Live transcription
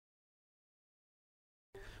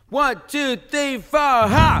1, 2, 3, 4,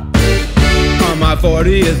 ha! On my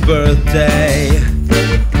 40th birthday,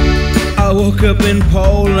 I woke up in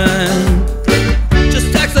Poland,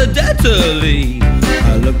 just accidentally.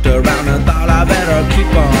 I looked around and thought I better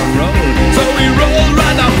keep on rolling. So we rolled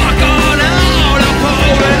right the fuck on out of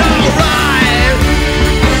Poland, alright.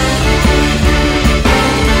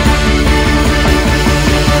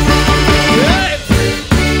 Hey!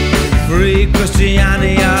 Free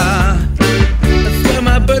Christiania, that's where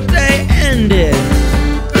my birthday ended.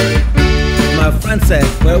 My friend said,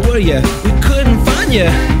 where were you? We couldn't find you.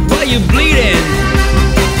 Why you bleeding?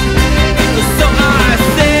 So I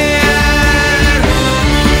said,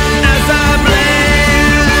 as I bled,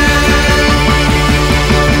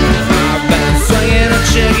 I've been swinging a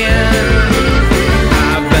chicken.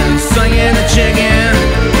 I've been swinging a chicken.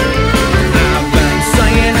 I've been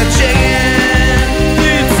swinging a chicken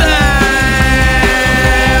 3 times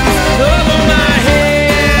over my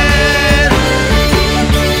head.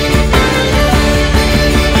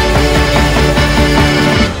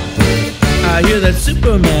 I hear that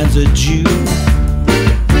Superman's a Jew,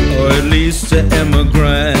 or at least an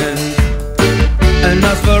immigrant, and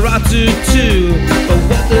Nosferatu too. But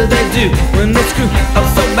what do they do when they screw up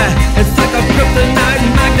so bad? It's like a kryptonite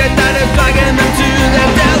magnet that is dragging them to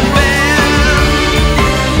their deathbed.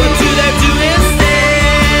 What do they do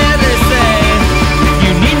instead? They say, if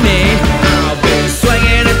you need me, I'll be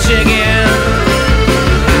swinging a chicken.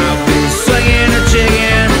 I'll be swinging a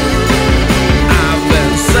chicken. I've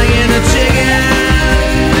been swinging a chicken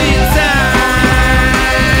 3 times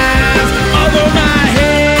over my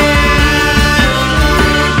head.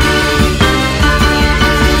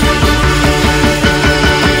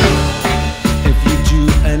 If you do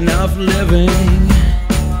enough living,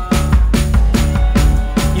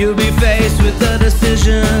 you'll be faced with the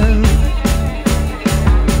decision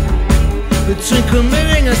between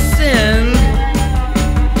committing a sin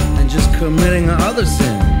and just committing another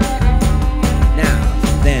sin.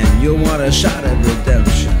 Then you'll want a shot at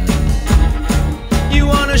redemption. You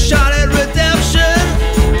want a shot at redemption?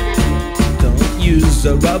 Don't use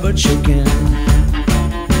a rubber chicken,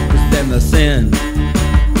 'cause then the sin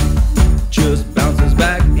just bounces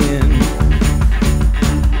back in.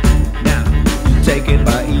 Now you take it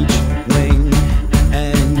by each wing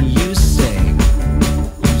and you sing,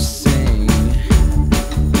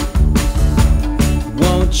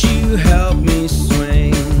 won't you help me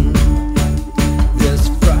swing this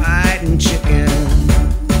fried chicken?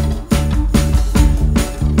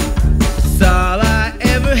 It's all I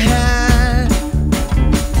ever had.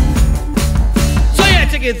 So yeah,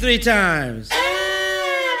 take it 3 times.